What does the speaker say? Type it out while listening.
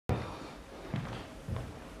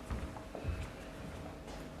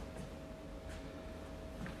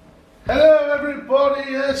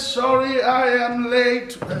everybody. Sorry I am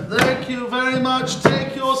late. Thank you very much.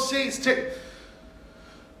 Take your seats.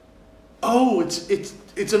 Oh,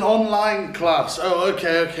 it's an online class. Oh,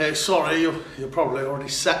 okay. Sorry, you're probably already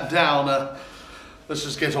sat down. Let's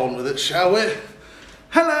just get on with it, shall we?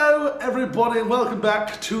 Hello, everybody, and welcome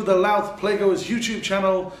back to the Louth Playgoers YouTube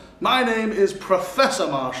channel. My name is Professor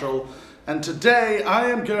Marshall, and today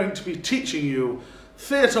I am going to be teaching you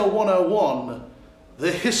Theatre 101,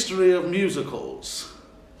 the history of musicals.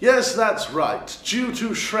 Yes, that's right. Due to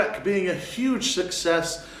Shrek being a huge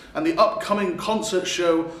success and the upcoming concert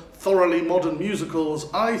show Thoroughly Modern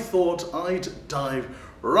Musicals, I thought I'd dive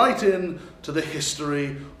right in to the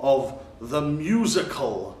history of the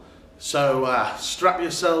musical. So strap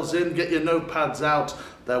yourselves in, get your notepads out.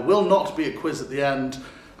 There will not be a quiz at the end.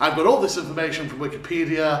 I've got all this information from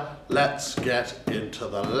Wikipedia. Let's get into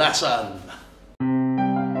the lesson.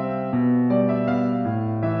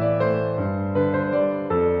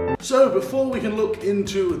 So before we can look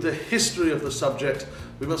into the history of the subject,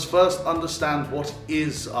 we must first understand what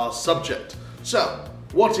is our subject. So,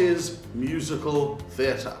 what is musical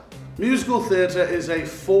theatre? Musical theatre is a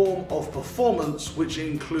form of performance which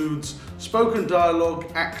includes spoken dialogue,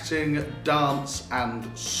 acting, dance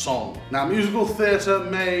and song. Now, musical theatre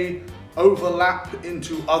may overlap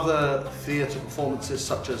into other theatre performances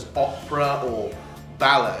such as opera or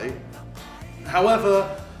ballet.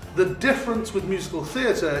 However, the difference with musical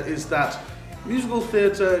theatre is that musical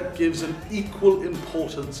theatre gives an equal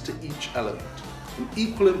importance to each element, an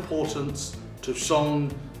equal importance to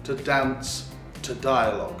song, to dance, to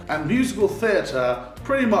dialogue. And musical theatre,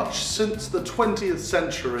 pretty much since the 20th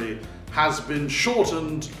century, has been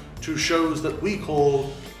shortened to shows that we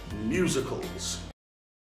call musicals.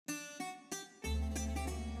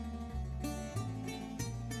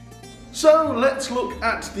 So let's look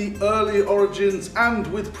at the early origins, and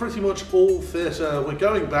with pretty much all theatre, we're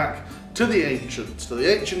going back to the ancients, to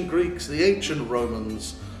the ancient Greeks, the ancient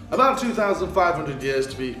Romans, about 2,500 years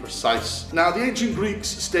to be precise. Now, the ancient Greeks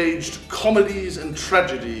staged comedies and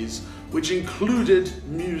tragedies, which included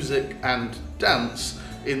music and dance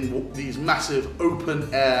in these massive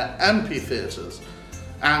open-air amphitheatres.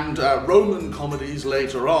 And Roman comedies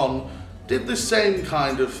later on did the same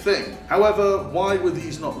kind of thing. However, why were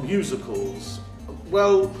these not musicals?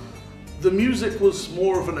 Well, the music was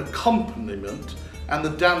more of an accompaniment and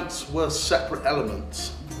the dance were separate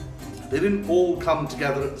elements. They didn't all come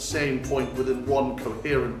together at the same point within one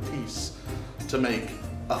coherent piece to make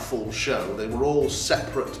a full show. They were all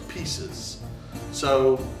separate pieces.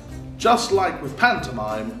 So, just like with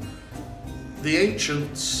pantomime, the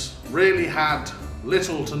ancients really had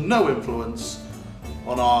little to no influence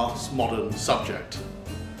on our modern subject.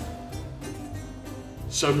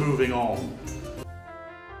 So moving on.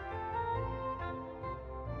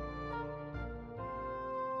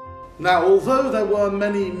 Now, although there were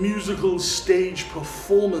many musical stage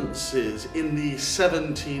performances in the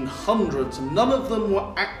 1700s, none of them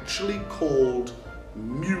were actually called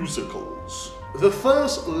musicals. The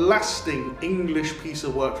first lasting English piece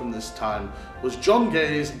of work from this time was John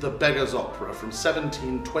Gay's The Beggar's Opera from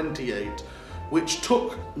 1728, which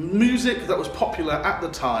took music that was popular at the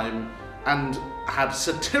time and had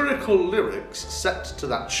satirical lyrics set to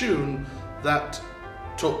that tune that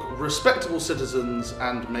took respectable citizens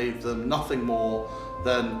and made them nothing more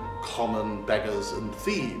than common beggars and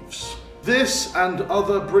thieves. This and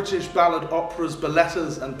other British ballad operas,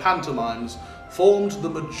 ballettas and pantomimes formed the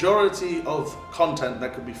majority of content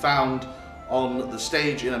that could be found on the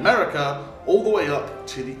stage in America all the way up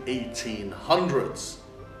to the 1800s.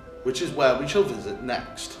 Which is where we shall visit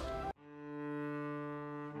next.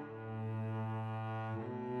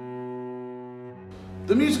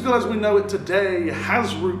 The musical as we know it today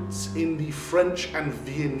has roots in the French and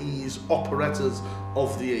Viennese operettas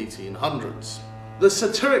of the 1800s. The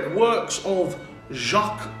satiric works of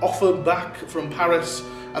Jacques Offenbach from Paris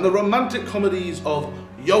and the romantic comedies of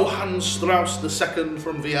Johann Strauss II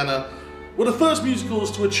from Vienna were the first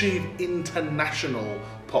musicals to achieve international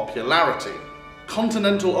popularity.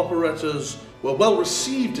 Continental operettas were well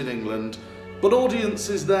received in England, but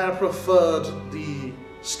audiences there preferred the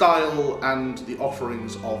style and the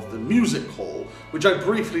offerings of the music hall, which I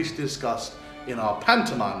briefly discussed in our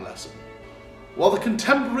pantomime lesson. While the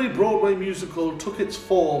contemporary Broadway musical took its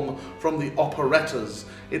form from the operettas,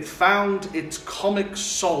 it found its comic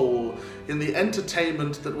soul in the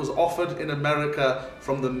entertainment that was offered in America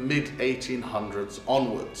from the mid-1800s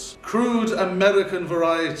onwards. Crude American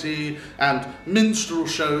variety and minstrel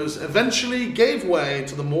shows eventually gave way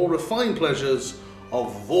to the more refined pleasures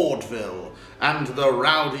of vaudeville and the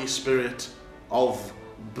rowdy spirit of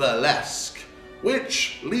burlesque,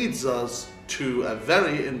 which leads us to a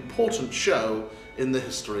very important show in the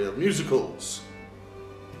history of musicals,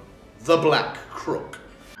 The Black Crook.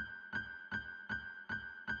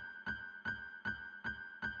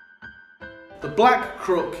 The Black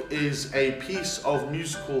Crook is a piece of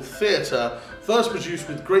musical theatre first produced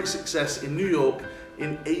with great success in New York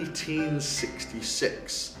in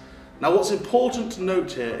 1866. Now, what's important to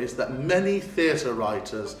note here is that many theatre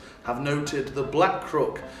writers have noted The Black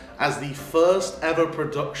Crook as the first ever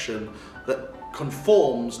production that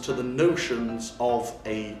conforms to the notions of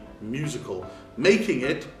a musical, making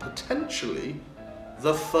it potentially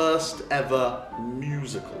the first ever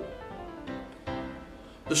musical.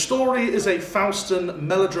 The story is a Faustian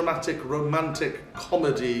melodramatic romantic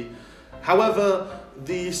comedy. However,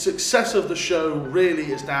 the success of the show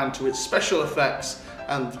really is down to its special effects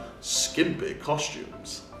and skimpy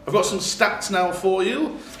costumes. I've got some stats now for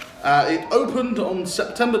you. It opened on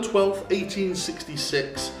September 12th,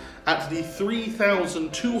 1866 at the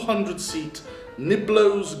 3,200-seat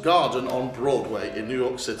Niblo's Garden on Broadway in New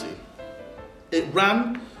York City. It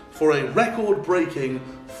ran for a record-breaking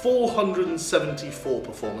 474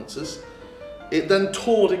 performances. It then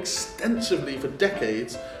toured extensively for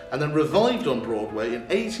decades and then revived on Broadway in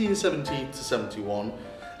 1870 to 71,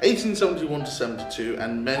 1871 to 72,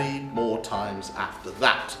 and many more times after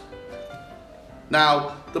that.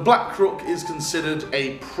 Now, The Black Crook is considered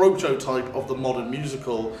a prototype of the modern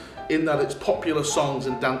musical in that its popular songs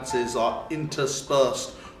and dances are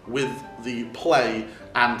interspersed with the play,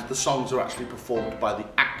 and the songs are actually performed by the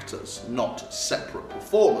actors, not separate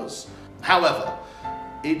performers. However,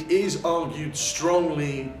 it is argued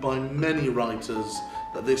strongly by many writers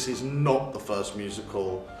that this is not the first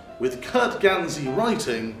musical. With Kurt Gansey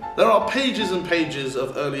writing, there are pages and pages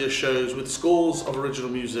of earlier shows with scores of original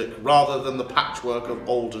music rather than the patchwork of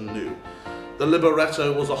old and new. The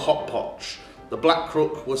libretto was a hotchpotch. The Black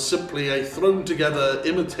Crook was simply a thrown-together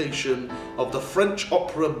imitation of the French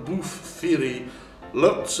opera bouffe-furie,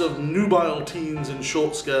 lots of nubile teens in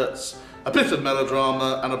short skirts, a bit of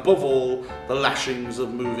melodrama, and above all, the lashings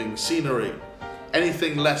of moving scenery.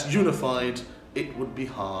 Anything less unified, it would be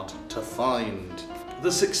hard to find.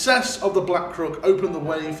 The success of The Black Crook opened the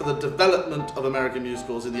way for the development of American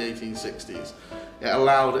musicals in the 1860s. It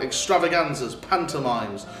allowed extravaganzas,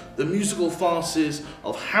 pantomimes, the musical farces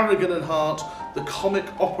of Harrigan and Hart, the comic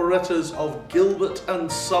operettas of Gilbert and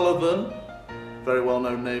Sullivan, very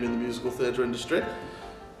well-known name in the musical theatre industry,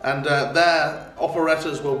 and their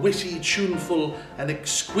operettas were witty, tuneful, and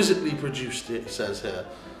exquisitely produced, it says here.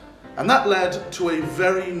 And that led to a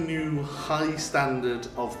very new high standard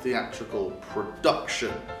of theatrical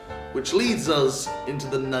production, which leads us into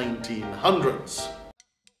the 1900s.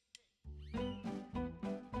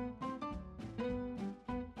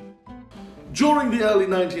 During the early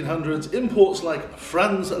 1900s, imports like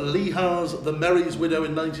Franz Lehar's The Mary's Widow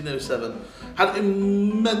in 1907 had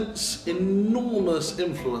enormous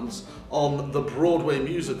influence on the Broadway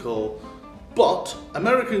musical, but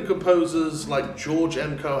American composers like George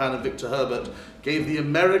M. Cohan and Victor Herbert gave the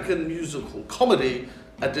American musical comedy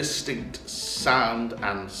a distinct sound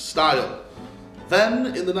and style.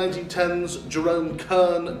 Then, in the 1910s, Jerome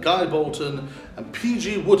Kern, Guy Bolton, and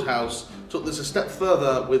P.G. Wodehouse took this a step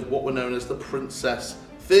further with what were known as the Princess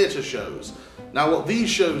Theatre shows. Now, what these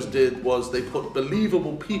shows did was they put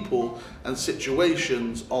believable people and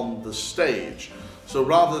situations on the stage. So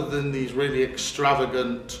rather than these really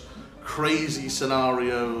extravagant, crazy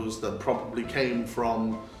scenarios that probably came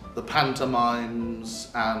from the pantomimes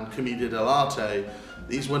and commedia dell'arte,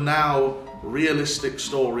 these were now realistic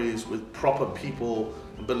stories with proper people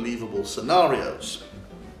and believable scenarios.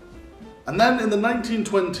 And then in the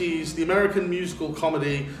 1920s, the American musical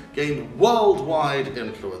comedy gained worldwide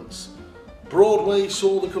influence. Broadway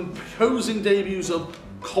saw the composing debuts of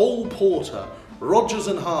Cole Porter, Rodgers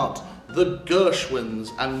and Hart, the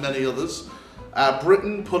Gershwins, and many others.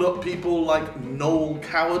 Britain put up people like Noel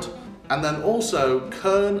Coward, and then also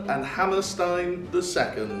Kern and Hammerstein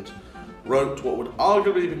II wrote what would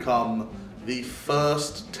arguably become the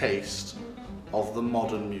first taste of the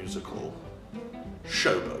modern musical,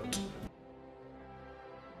 Showboat.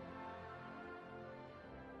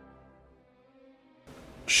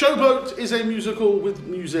 Showboat is a musical with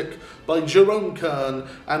music by Jerome Kern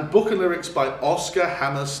and book and lyrics by Oscar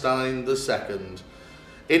Hammerstein II.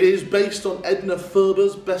 It is based on Edna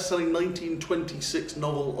Ferber's best-selling 1926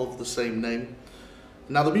 novel of the same name.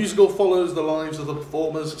 Now, the musical follows the lives of the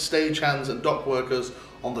performers, stagehands, and dock workers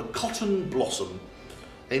on the Cotton Blossom,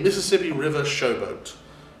 a Mississippi River showboat,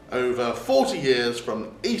 over 40 years from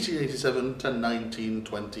 1887 to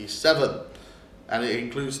 1927. And it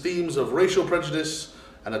includes themes of racial prejudice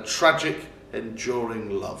and a tragic,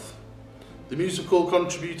 enduring love. The musical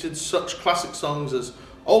contributed such classic songs as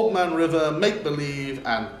Old Man River, Make Believe,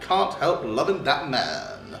 and Can't Help Lovin' That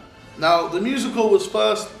Man. Now, the musical was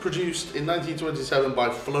first produced in 1927 by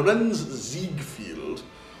Florenz Ziegfeld.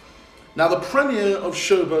 Now, the premiere of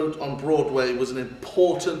Showboat on Broadway was an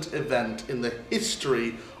important event in the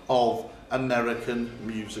history of American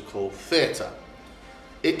musical theatre.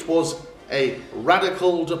 It was a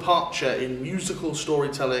radical departure in musical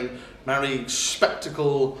storytelling, marrying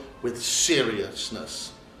spectacle with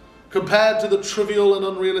seriousness. Compared to the trivial and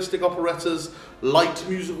unrealistic operettas, light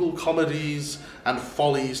musical comedies, and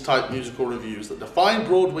follies-type musical reviews that defined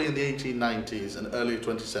Broadway in the 1890s and early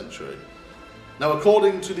 20th century. Now,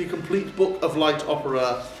 according to the Complete Book of Light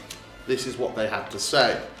Opera, this is what they had to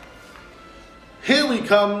say. Here we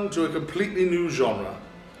come to a completely new genre,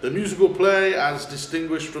 the musical play as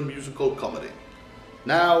distinguished from musical comedy.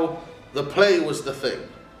 Now, the play was the thing,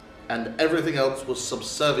 and everything else was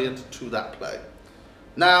subservient to that play.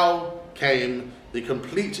 Now came the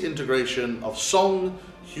complete integration of song,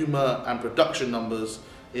 humour, and production numbers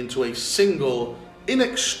into a single,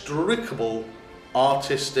 inextricable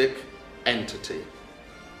artistic entity.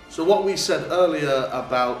 So what we said earlier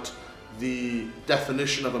about the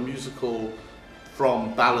definition of a musical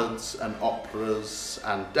from ballads and operas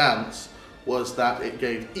and dance was that it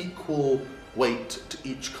gave equal weight to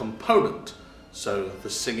each component. So the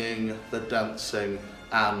singing, the dancing,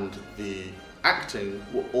 and the acting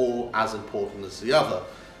were all as important as the other.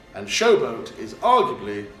 And Showboat is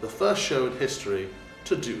arguably the first show in history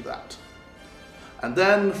to do that. And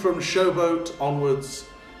then from Showboat onwards,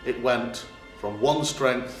 it went from one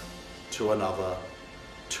strength to another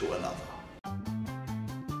to another.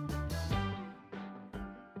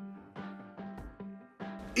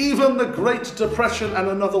 Even the Great Depression and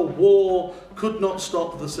another war could not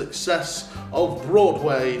stop the success of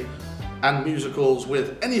Broadway and musicals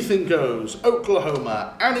with Anything Goes,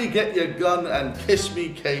 Oklahoma, Annie Get Your Gun, and Kiss Me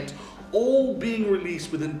Kate all being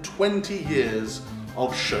released within 20 years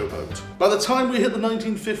of Showboat. By the time we hit the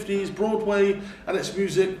 1950s, Broadway and its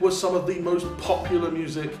music was some of the most popular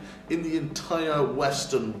music in the entire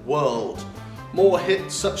Western world. More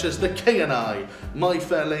hits such as The King and I, My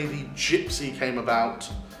Fair Lady, Gypsy came about.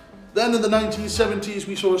 Then in the 1970s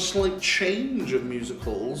we saw a slight change of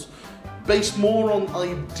musicals, based more on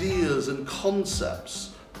ideas and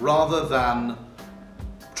concepts rather than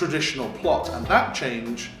traditional plot, and that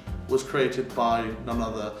change was created by none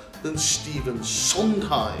other than Stephen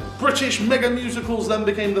Sondheim. British mega musicals then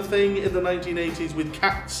became the thing in the 1980s with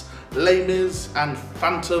Cats, Les Mis, and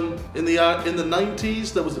Phantom. In the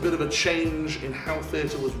 90s there was a bit of a change in how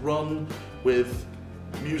theatre was run, with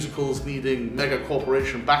musicals needing mega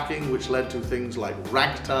corporation backing, which led to things like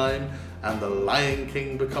Ragtime and The Lion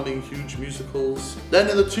King becoming huge musicals. Then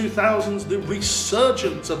in the 2000s, the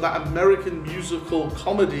resurgence of that American musical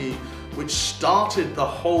comedy, which started the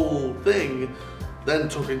whole thing, then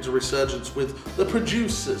took into resurgence with The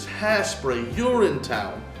Producers, Hairspray,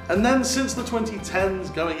 Urinetown. And then since the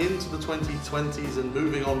 2010s, going into the 2020s and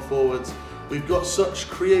moving on forwards, we've got such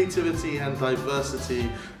creativity and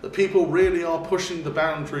diversity that people really are pushing the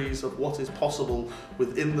boundaries of what is possible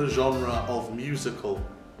within the genre of musical.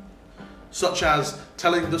 Such as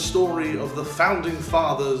telling the story of the founding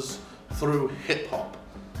fathers through hip-hop.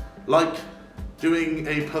 Like doing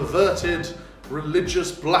a perverted,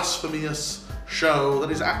 religious, blasphemous show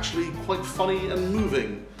that is actually quite funny and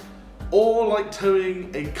moving. Or like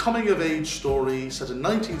telling a coming-of-age story set in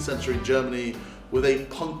 19th century Germany with a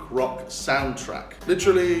punk rock soundtrack.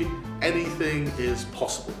 Literally anything is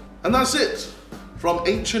possible. And that's it. From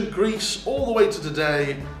ancient Greece all the way to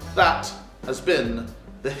today, that has been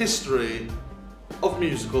the history of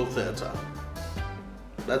musical theatre.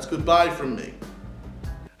 That's goodbye from me.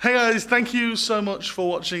 Hey guys, thank you so much for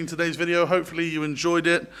watching today's video. Hopefully you enjoyed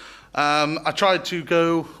it. I tried to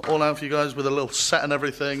go all out for you guys with a little set and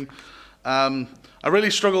everything. I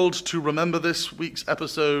really struggled to remember this week's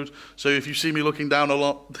episode, so if you see me looking down a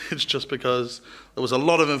lot, it's just because there was a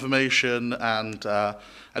lot of information and I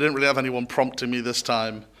didn't really have anyone prompting me this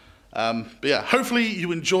time. But yeah, hopefully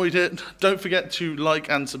you enjoyed it. Don't forget to like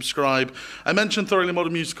and subscribe. I mentioned Thoroughly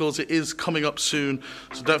Modern Musicals. It is coming up soon,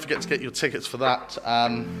 so don't forget to get your tickets for that.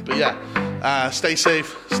 But yeah, stay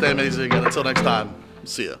safe, stay amazing, and until next time,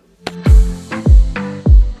 see ya.